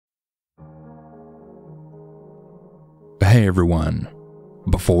Hey everyone,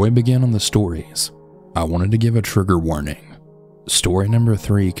 before we begin on the stories, I wanted to give a trigger warning. Story number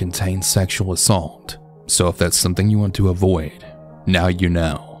 3 contains sexual assault, so if that's something you want to avoid, now you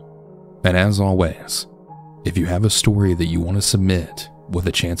know. And as always, if you have a story that you want to submit with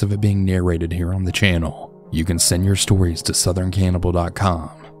a chance of it being narrated here on the channel, you can send your stories to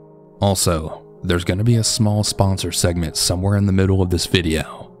southerncannibal.com. Also, there's going to be a small sponsor segment somewhere in the middle of this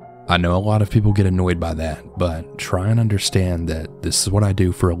video. I know a lot of people get annoyed by that, but try and understand that this is what I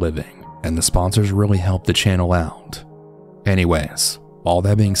do for a living, and the sponsors really help the channel out. Anyways, all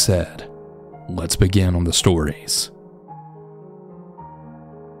that being said, let's begin on the stories.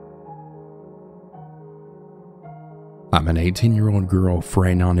 I'm an 18-year-old girl for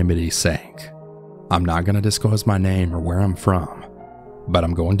anonymity's sake. I'm not going to disclose my name or where I'm from, but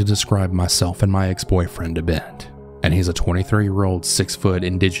I'm going to describe myself and my ex-boyfriend a bit. And he's a 23-year-old 6-foot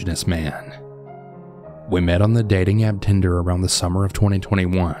indigenous man. We met on the dating app Tinder around the summer of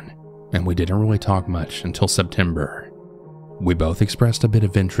 2021, and we didn't really talk much until September. We both expressed a bit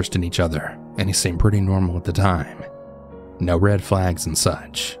of interest in each other, and he seemed pretty normal at the time. No red flags and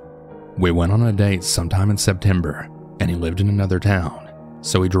such. We went on a date sometime in September, and he lived in another town,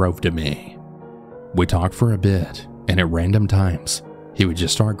 so he drove to me. We talked for a bit, and at random times, he would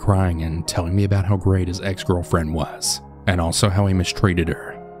just start crying and telling me about how great his ex-girlfriend was, and also how he mistreated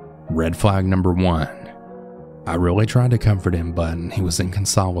her. Red flag number 1. I really tried to comfort him, but he was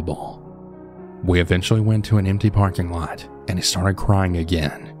inconsolable. We eventually went to an empty parking lot, and he started crying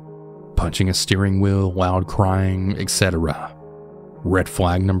again, punching a steering wheel, loud crying, etc. Red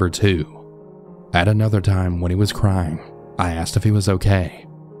flag number 2. At another time when he was crying, I asked if he was okay,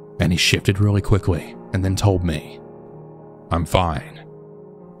 and he shifted really quickly and then told me, "I'm fine.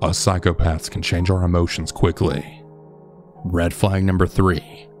 Us psychopaths can change our emotions quickly." Red flag number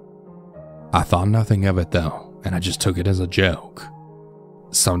 3. I thought nothing of it though, and I just took it as a joke.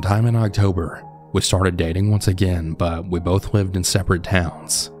 Sometime in October, we started dating once again, but we both lived in separate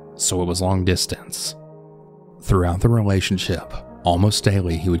towns, so it was long distance. Throughout the relationship, almost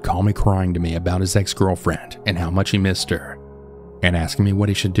daily he would call me crying to me about his ex-girlfriend and how much he missed her, and asking me what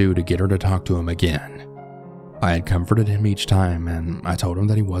he should do to get her to talk to him again. I had comforted him each time, and I told him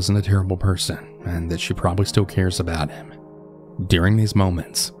that he wasn't a terrible person and that she probably still cares about him. During these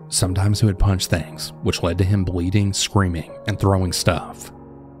moments, sometimes he would punch things, which led to him bleeding, screaming, and throwing stuff.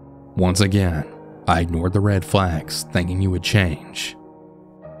 Once again, I ignored the red flags, thinking he would change.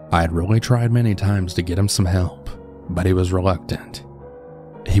 I had really tried many times to get him some help, but he was reluctant.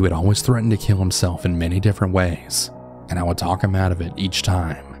 He would always threaten to kill himself in many different ways, and I would talk him out of it each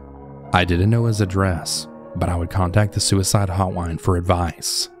time. I didn't know his address, but I would contact the suicide hotline for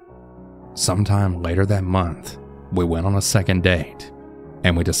advice. Sometime later that month, we went on a second date,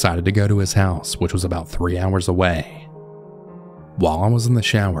 and we decided to go to his house, which was about 3 hours away. While I was in the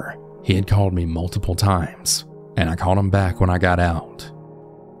shower, he had called me multiple times, and I called him back when I got out.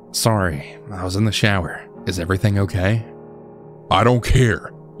 "Sorry, I was in the shower. Is everything okay?" "I don't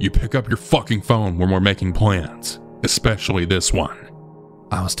care. You pick up your fucking phone when we're making plans, especially this one."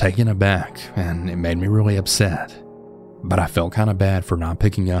 I was taken aback, and it made me really upset, but I felt kind of bad for not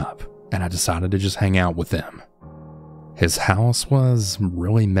picking up, and I decided to just hang out with him. His house was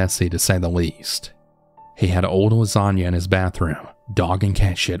really messy to say the least. He had old lasagna in his bathroom, dog and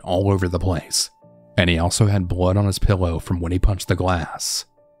cat shit all over the place, and he also had blood on his pillow from when he punched the glass.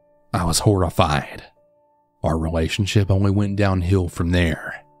 I was horrified. Our relationship only went downhill from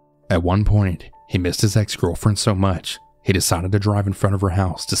there. At one point, he missed his ex-girlfriend so much, he decided to drive in front of her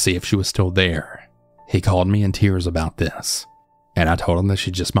house to see if she was still there. He called me in tears about this, and I told him that she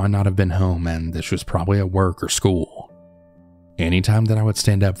just might not have been home and that she was probably at work or school. Anytime that I would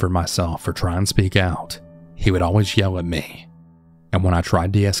stand up for myself or try and speak out, he would always yell at me. And when I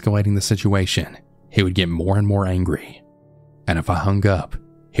tried de-escalating the situation, he would get more and more angry. And if I hung up,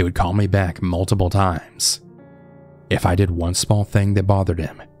 he would call me back multiple times. If I did one small thing that bothered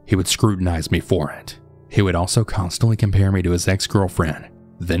him, he would scrutinize me for it. He would also constantly compare me to his ex-girlfriend,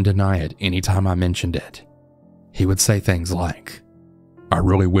 then deny it anytime I mentioned it. He would say things like, "I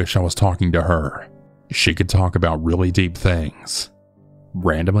really wish I was talking to her. She could talk about really deep things."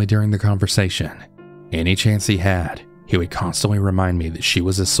 Randomly during the conversation, any chance he had, he would constantly remind me that she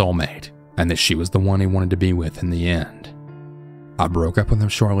was his soulmate and that she was the one he wanted to be with in the end. I broke up with him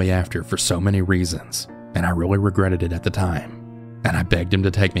shortly after for so many reasons, and I really regretted it at the time, and I begged him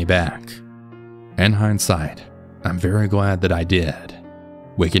to take me back. In hindsight, I'm very glad that I did.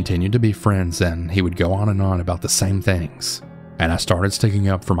 We continued to be friends, and he would go on and on about the same things, and I started sticking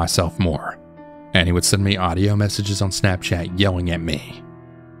up for myself more, and he would send me audio messages on Snapchat yelling at me.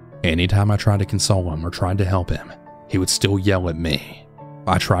 Anytime I tried to console him or tried to help him, he would still yell at me.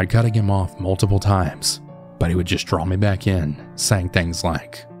 I tried cutting him off multiple times, but he would just draw me back in, saying things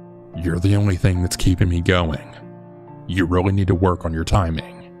like, "You're the only thing that's keeping me going. You really need to work on your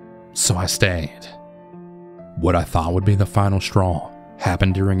timing." So I stayed. What I thought would be the final straw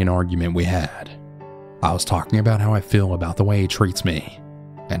happened during an argument we had. I was talking about how I feel about the way he treats me,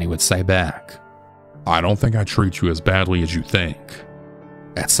 and he would say back, "I don't think I treat you as badly as you think."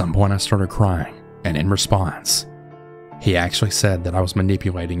 At some point I started crying, and in response, he actually said that I was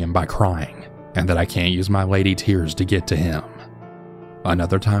manipulating him by crying, and that I can't use my lady tears to get to him.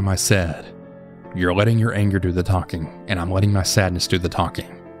 Another time I said, "You're letting your anger do the talking, and I'm letting my sadness do the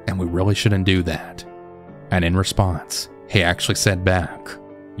talking, and we really shouldn't do that." And in response, he actually said back,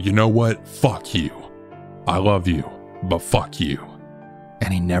 "You know what? Fuck you. I love you, but fuck you."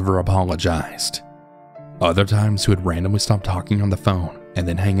 And he never apologized. Other times he would randomly stop talking on the phone and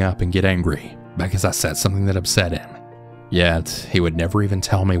then hang up and get angry because I said something that upset him. Yet, he would never even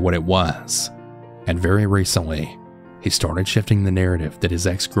tell me what it was. And very recently, he started shifting the narrative that his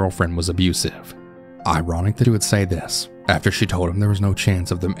ex-girlfriend was abusive. Ironic that he would say this after she told him there was no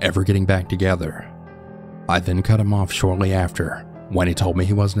chance of them ever getting back together. I then cut him off shortly after, when he told me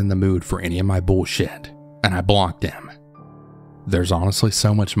he wasn't in the mood for any of my bullshit, and I blocked him. There's honestly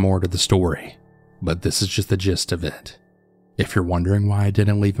so much more to the story, but this is just the gist of it. If you're wondering why I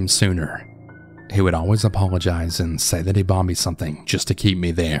didn't leave him sooner, he would always apologize and say that he bought me something just to keep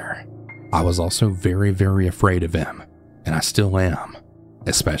me there. I was also very, very afraid of him, and I still am,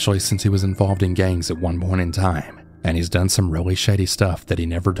 especially since he was involved in gangs at one point in time, and he's done some really shady stuff that he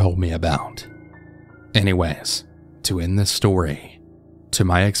never told me about. Anyways, to end this story, to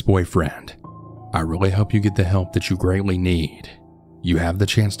my ex-boyfriend, I really hope you get the help that you greatly need. You have the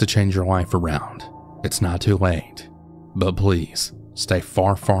chance to change your life around. It's not too late. But please, stay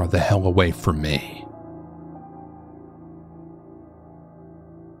far, far the hell away from me.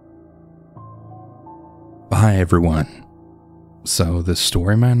 Hi everyone. So this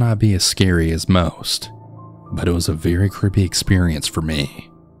story might not be as scary as most, but it was a very creepy experience for me.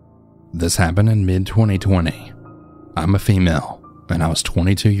 This happened in mid-2020. I'm a female, and I was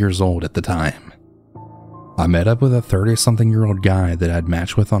 22 years old at the time. I met up with a 30-something-year-old guy that I'd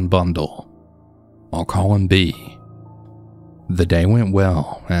matched with on Bumble. I'll call him B. The day went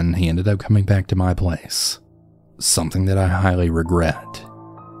well, and he ended up coming back to my place. Something that I highly regret.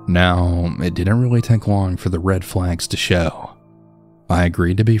 Now, it didn't really take long for the red flags to show. I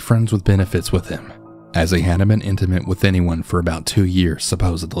agreed to be friends with benefits with him, as he hadn't been intimate with anyone for about 2 years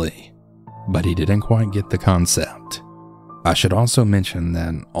supposedly. But he didn't quite get the concept. I should also mention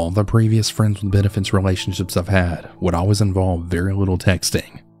that all the previous friends with benefits relationships I've had would always involve very little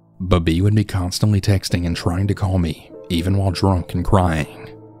texting, but B would be constantly texting and trying to call me, even while drunk and crying.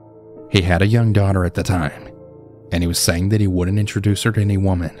 He had a young daughter at the time, and he was saying that he wouldn't introduce her to any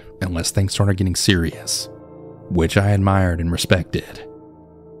woman unless things started getting serious, which I admired and respected.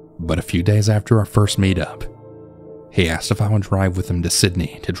 But a few days after our first meetup, he asked if I would drive with him to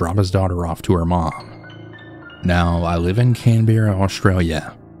Sydney to drop his daughter off to her mom. Now, I live in Canberra,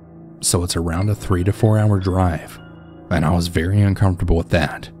 Australia, so it's around a 3 to 4 hour drive, and I was very uncomfortable with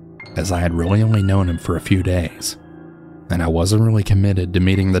that, as I had really only known him for a few days, and I wasn't really committed to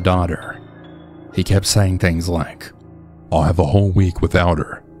meeting the daughter. He kept saying things like, "I'll have a whole week without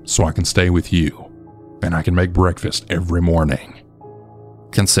her, so I can stay with you, and I can make breakfast every morning."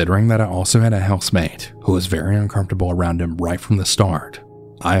 Considering that I also had a housemate who was very uncomfortable around him right from the start,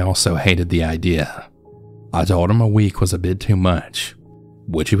 I also hated the idea. I told him a week was a bit too much,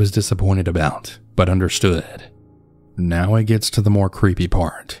 which he was disappointed about, but understood. Now it gets to the more creepy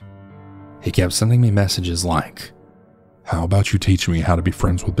part. He kept sending me messages like, "How about you teach me how to be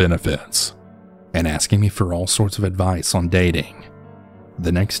friends with benefits?" and asking me for all sorts of advice on dating.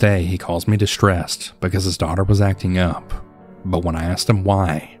 The next day he calls me distressed because his daughter was acting up, but when I asked him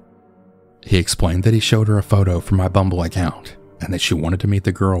why, he explained that he showed her a photo from my Bumble account and that she wanted to meet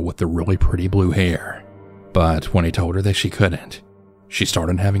the girl with the really pretty blue hair. But when he told her that she couldn't, she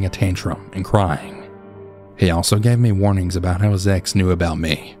started having a tantrum and crying. He also gave me warnings about how his ex knew about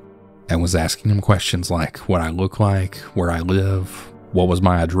me, and was asking him questions like what I look like, where I live, what was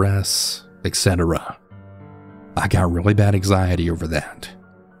my address, etc. I got really bad anxiety over that,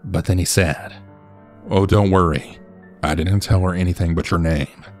 but then he said, "Oh, don't worry. I didn't tell her anything but your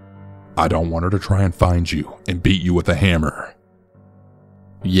name. I don't want her to try and find you and beat you with a hammer."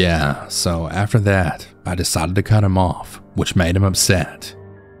 Yeah, so after that, I decided to cut him off, which made him upset.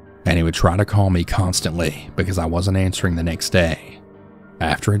 And he would try to call me constantly because I wasn't answering the next day.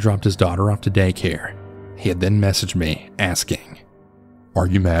 After he dropped his daughter off to daycare, he had then messaged me asking, "Are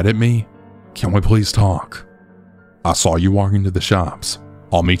you mad at me? Can we please talk?" I saw you walking to the shops.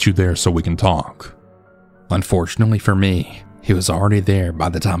 I'll meet you there so we can talk. Unfortunately for me, he was already there by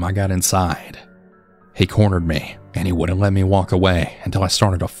the time I got inside. He cornered me, and he wouldn't let me walk away until I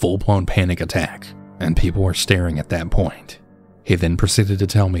started a full-blown panic attack, and people were staring at that point. He then proceeded to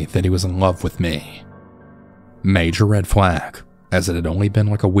tell me that he was in love with me. Major red flag, as it had only been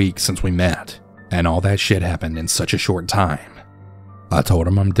like a week since we met, and all that shit happened in such a short time. I told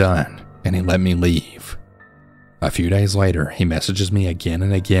him I'm done, and he let me leave. A few days later, he messages me again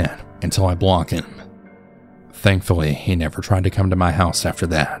and again until I block him. Thankfully, he never tried to come to my house after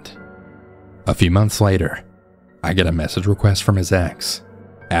that. A few months later, I get a message request from his ex,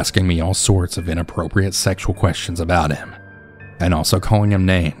 asking me all sorts of inappropriate sexual questions about him, and also calling him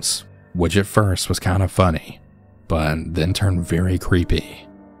names, which at first was kind of funny, but then turned very creepy.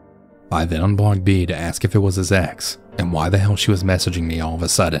 I then unblocked B to ask if it was his ex, and why the hell she was messaging me all of a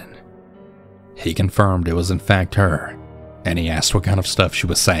sudden. He confirmed it was in fact her, and he asked what kind of stuff she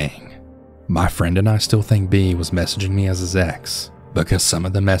was saying. My friend and I still think B was messaging me as his ex, because some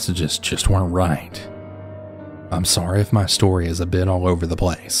of the messages just weren't right. I'm sorry if my story is a bit all over the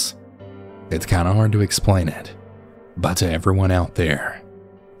place. It's kinda hard to explain it, but to everyone out there,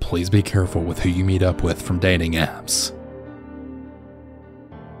 please be careful with who you meet up with from dating apps.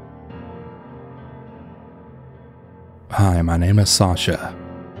 Hi, my name is Sasha.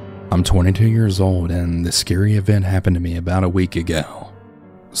 I'm 22 years old, and this scary event happened to me about a week ago.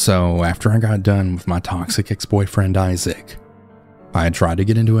 So after I got done with my toxic ex-boyfriend Isaac, I had tried to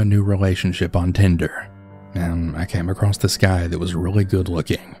get into a new relationship on Tinder, and I came across this guy that was really good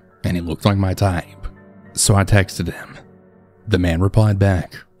looking, and he looked like my type. So I texted him. The man replied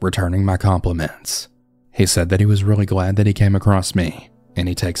back, returning my compliments. He said that he was really glad that he came across me, and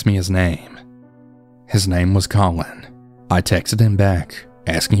he texted me his name. His name was Colin. I texted him back,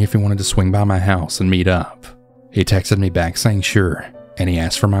 asking if he wanted to swing by my house and meet up. He texted me back saying sure, and he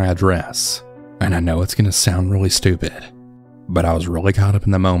asked for my address. And I know it's gonna sound really stupid, but I was really caught up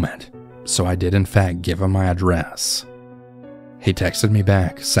in the moment, so I did in fact give him my address. He texted me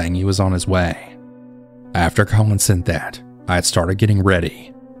back saying he was on his way. After Colin sent that, I had started getting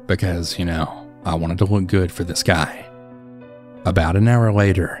ready, because, I wanted to look good for this guy. About an hour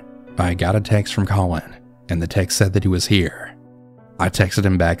later, I got a text from Colin, and the text said that he was here. I texted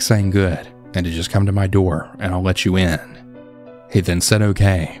him back saying good, and to just come to my door and I'll let you in. He then said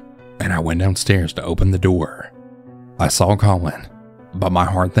okay, and I went downstairs to open the door. I saw Colin, but my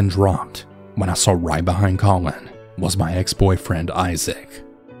heart then dropped when I saw right behind Colin was my ex-boyfriend Isaac.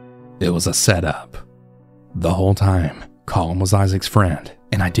 It was a setup. The whole time, Colin was Isaac's friend,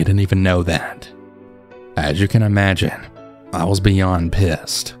 and I didn't even know that. As you can imagine, I was beyond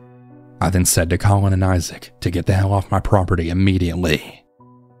pissed. I then said to Colin and Isaac to get the hell off my property immediately.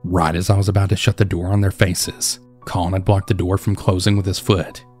 Right as I was about to shut the door on their faces, Colin had blocked the door from closing with his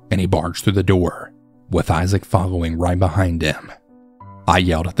foot, and he barged through the door, with Isaac following right behind him. I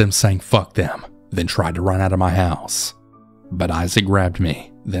yelled at them saying fuck them, then tried to run out of my house. But Isaac grabbed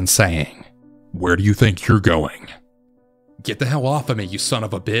me, then saying, "Where do you think you're going?" "Get the hell off of me, you son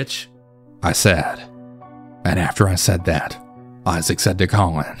of a bitch," I said. And after I said that, Isaac said to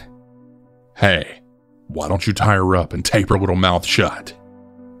Colin, "Hey, why don't you tie her up and tape her little mouth shut?"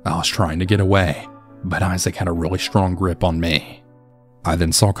 I was trying to get away, but Isaac had a really strong grip on me. I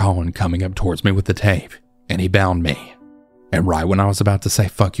then saw Colin coming up towards me with the tape, and he bound me. And right when I was about to say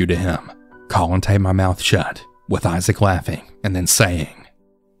fuck you to him, Colin taped my mouth shut, with Isaac laughing and then saying,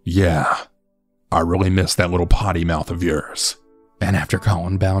 "Yeah, I really miss that little potty mouth of yours." And after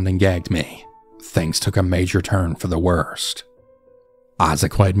Colin bound and gagged me, things took a major turn for the worst.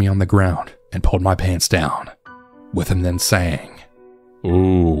 Isaac laid me on the ground and pulled my pants down, with him then saying,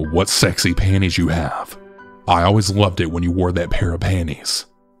 "Ooh, what sexy panties you have. I always loved it when you wore that pair of panties.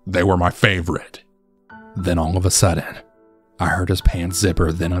 They were my favorite." Then all of a sudden, I heard his pants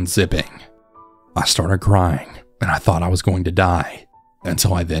zipper then unzipping. I started crying, and I thought I was going to die,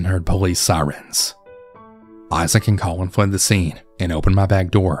 until I then heard police sirens. Isaac and Colin fled the scene and opened my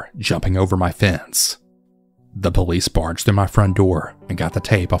back door, jumping over my fence. The police barged through my front door and got the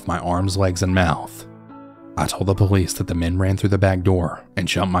tape off my arms, legs, and mouth. I told the police that the men ran through the back door and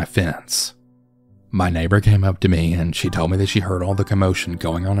jumped my fence. My neighbor came up to me and she told me that she heard all the commotion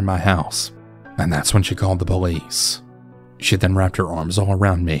going on in my house, and that's when she called the police. She then wrapped her arms all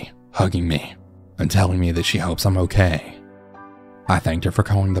around me, hugging me, and telling me that she hopes I'm okay. I thanked her for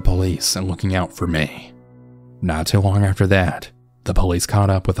calling the police and looking out for me. Not too long after that, the police caught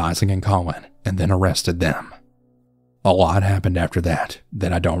up with Isaac and Colin and then arrested them. A lot happened after that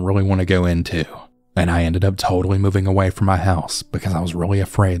I don't really want to go into, and I ended up totally moving away from my house because I was really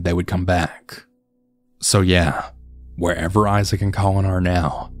afraid they would come back. So yeah, Wherever Isaac and Colin are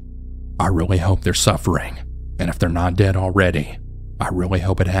now, I really hope they're suffering, and if they're not dead already, I really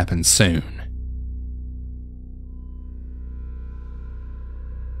hope it happens soon.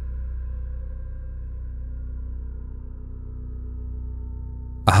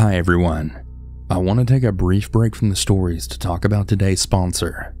 Hi everyone. I want to take a brief break from the stories to talk about today's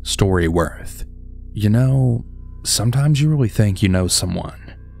sponsor, StoryWorth. You know, sometimes you really think you know someone.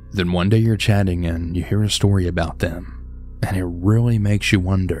 Then one day you're chatting and you hear a story about them, and it really makes you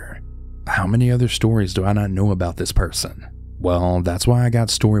wonder, how many other stories do I not know about this person? Well, that's why I got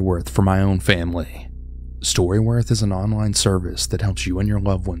StoryWorth for my own family. StoryWorth is an online service that helps you and your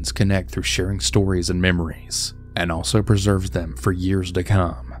loved ones connect through sharing stories and memories, and also preserves them for years to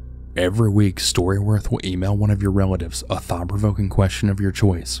come. Every week, StoryWorth will email one of your relatives a thought-provoking question of your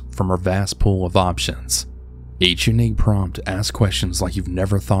choice from our vast pool of options. Each unique prompt asks questions like you've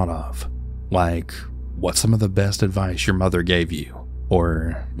never thought of, like, what's some of the best advice your mother gave you?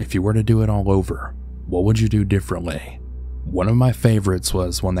 Or, if you were to do it all over, what would you do differently? One of my favorites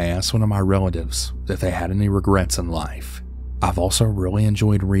was when they asked one of my relatives if they had any regrets in life. I've also really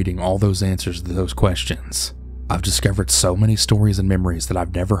enjoyed reading all those answers to those questions. I've discovered so many stories and memories that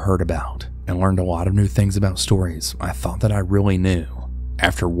I've never heard about, and learned a lot of new things about stories I thought that I really knew.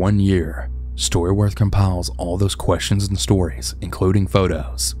 After 1 year, StoryWorth compiles all those questions and stories, including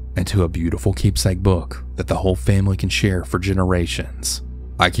photos, into a beautiful keepsake book that the whole family can share for generations.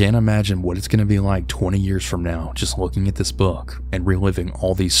 I can't imagine what it's going to be like 20 years from now just looking at this book and reliving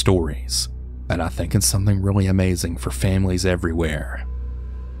all these stories, and I think it's something really amazing for families everywhere.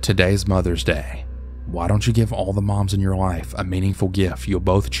 Today's Mother's Day. Why don't you give all the moms in your life a meaningful gift you'll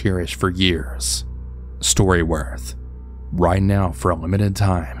both cherish for years? StoryWorth. Right now, for a limited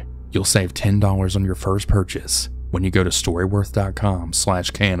time, you'll save $10 on your first purchase when you go to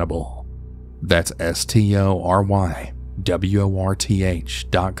StoryWorth.com/Cannibal. That's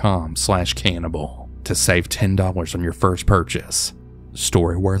StoryWorth.com/Cannibal to save $10 on your first purchase.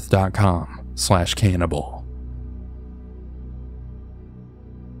 StoryWorth.com/Cannibal.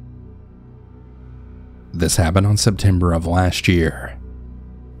 This happened on September of last year.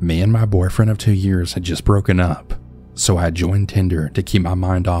 Me and my boyfriend of 2 years had just broken up, so I joined Tinder to keep my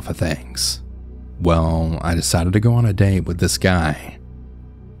mind off of things. Well, I decided to go on a date with this guy.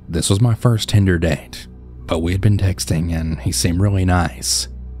 This was my first Tinder date, but we had been texting and he seemed really nice.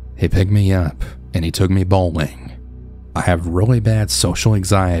 He picked me up and he took me bowling. I have really bad social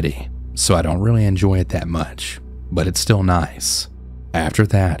anxiety, so I don't really enjoy it that much, but it's still nice. After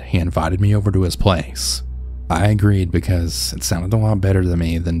that, he invited me over to his place. I agreed because it sounded a lot better to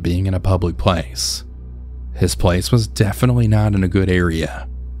me than being in a public place. His place was definitely not in a good area,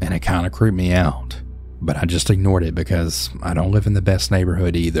 and it kind of creeped me out, but I just ignored it because I don't live in the best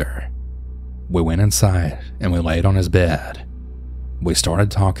neighborhood either. We went inside and we laid on his bed. We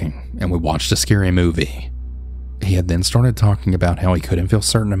started talking and we watched a scary movie. He had then started talking about how he couldn't feel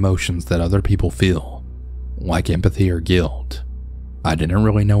certain emotions that other people feel, like empathy or guilt. I didn't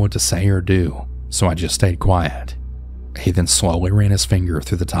really know what to say or do, so I just stayed quiet. He then slowly ran his finger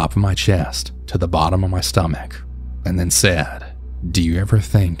through the top of my chest to the bottom of my stomach, and then said, "Do you ever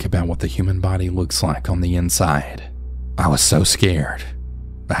think about what the human body looks like on the inside?" I was so scared.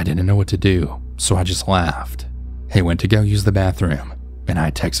 I didn't know what to do, so I just laughed. He went to go use the bathroom, and I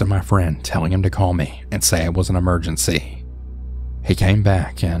texted my friend telling him to call me and say it was an emergency. He came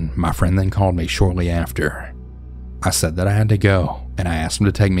back, and my friend then called me shortly after. I said that I had to go, and I asked him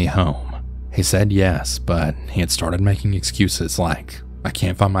to take me home. He said yes, but he had started making excuses like, I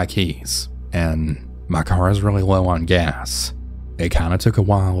can't find my keys, and my car is really low on gas. It kinda took a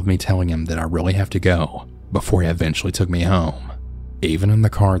while of me telling him that I really have to go before he eventually took me home. Even in the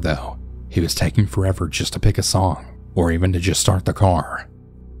car though, he was taking forever just to pick a song, or even to just start the car.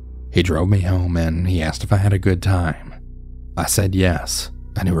 He drove me home and he asked if I had a good time. I said yes,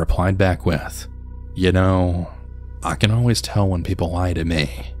 and he replied back with, "You know, I can always tell when people lie to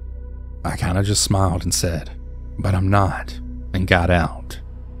me." I kinda just smiled and said, "But I'm not," and got out.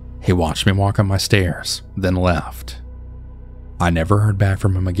 He watched me walk up my stairs, then left. I never heard back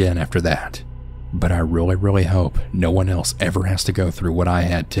from him again after that, but I really hope no one else ever has to go through what I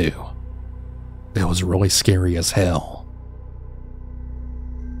had to. It was really scary as hell.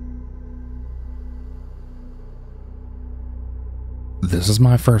 This is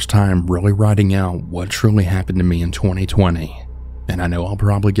my first time really writing out what truly happened to me in 2020, and I know I'll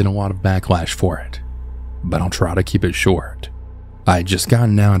probably get a lot of backlash for it, but I'll try to keep it short. I had just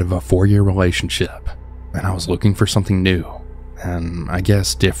gotten out of a 4-year relationship, and I was looking for something new, and I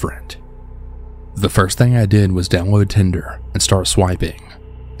guess different. The first thing I did was download Tinder and start swiping,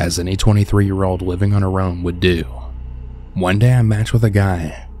 as any 23-year-old living on her own would do. One day I matched with a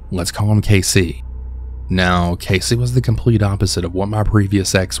guy, let's call him KC. Now, KC was the complete opposite of what my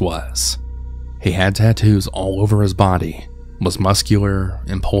previous ex was. He had tattoos all over his body, was muscular,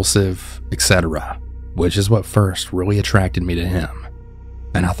 impulsive, etc., which is what first really attracted me to him,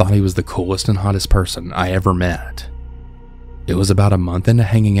 and I thought he was the coolest and hottest person I ever met. It was about a month into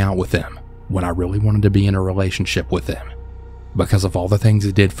hanging out with him when I really wanted to be in a relationship with him, because of all the things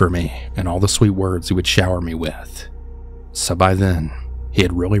he did for me and all the sweet words he would shower me with. So by then, he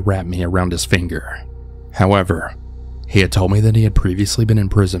had really wrapped me around his finger. However, he had told me that he had previously been in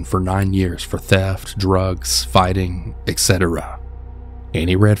prison for 9 years for theft, drugs, fighting, etc.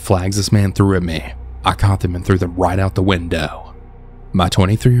 Any red flags this man threw at me, I caught them and threw them right out the window. My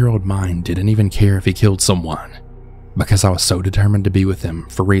 23-year-old mind didn't even care if he killed someone, because I was so determined to be with him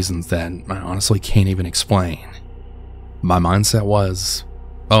for reasons that I honestly can't even explain. My mindset was,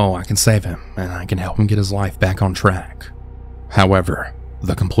 oh, I can save him and I can help him get his life back on track. However,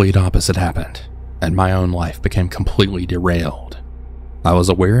 the complete opposite happened, and my own life became completely derailed. I was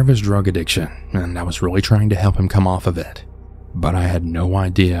aware of his drug addiction, and I was really trying to help him come off of it, but I had no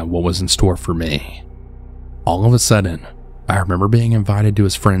idea what was in store for me. All of a sudden, I remember being invited to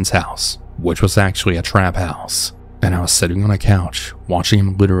his friend's house, which was actually a trap house, and I was sitting on a couch watching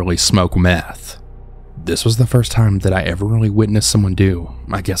him literally smoke meth. This was the first time that I ever really witnessed someone do,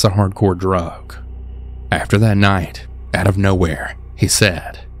 I guess, a hardcore drug. After that night, out of nowhere, he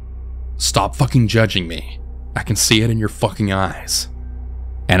said, "Stop fucking judging me. I can see it in your fucking eyes."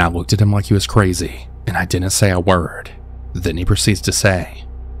 And I looked at him like he was crazy, and I didn't say a word. Then he proceeds to say,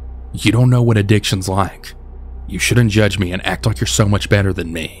 "You don't know what addiction's like. You shouldn't judge me and act like you're so much better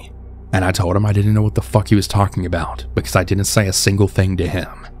than me." And I told him I didn't know what the fuck he was talking about because I didn't say a single thing to him.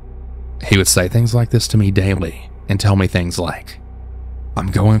 He would say things like this to me daily and tell me things like, "I'm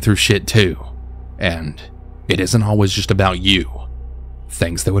going through shit too, and it isn't always just about you."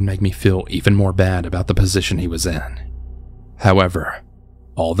 Things that would make me feel even more bad about the position he was in. However,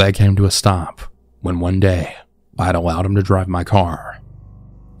 all that came to a stop when one day I had allowed him to drive my car.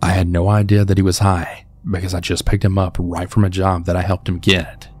 I had no idea that he was high because I just picked him up right from a job that I helped him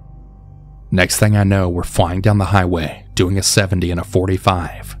get. Next thing I know, we're flying down the highway doing a 70 and a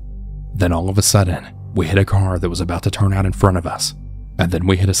 45. Then all of a sudden, we hit a car that was about to turn out in front of us, and then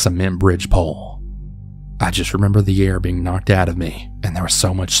we hit a cement bridge pole. I just remember the air being knocked out of me, and there was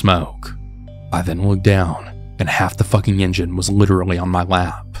so much smoke. I then looked down, and half the fucking engine was literally on my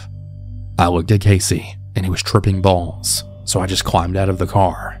lap. I looked at Casey, and he was tripping balls, so I just climbed out of the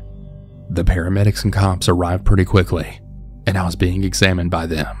car. The paramedics and cops arrived pretty quickly, and I was being examined by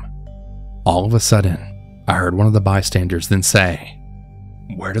them. All of a sudden, I heard one of the bystanders then say,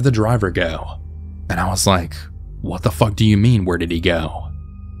 "Where did the driver go?" And I was like, "What the fuck do you mean, where did he go?"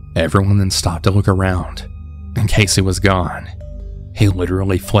 Everyone then stopped to look around, and Casey was gone. He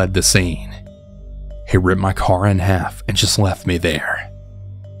literally fled the scene. He ripped my car in half and just left me there.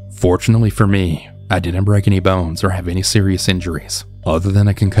 Fortunately for me, I didn't break any bones or have any serious injuries, other than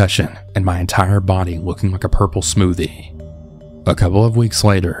a concussion and my entire body looking like a purple smoothie. A couple of weeks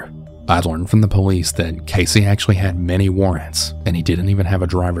later, I learned from the police that Casey actually had many warrants and he didn't even have a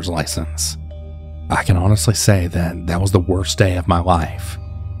driver's license. I can honestly say that that was the worst day of my life.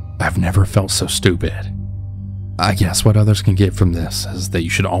 I've never felt so stupid. I guess what others can get from this is that you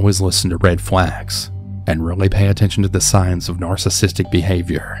should always listen to red flags and really pay attention to the signs of narcissistic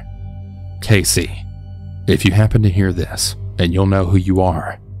behavior. Casey, if you happen to hear this, and you'll know who you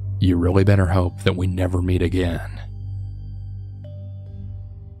are, you really better hope that we never meet again.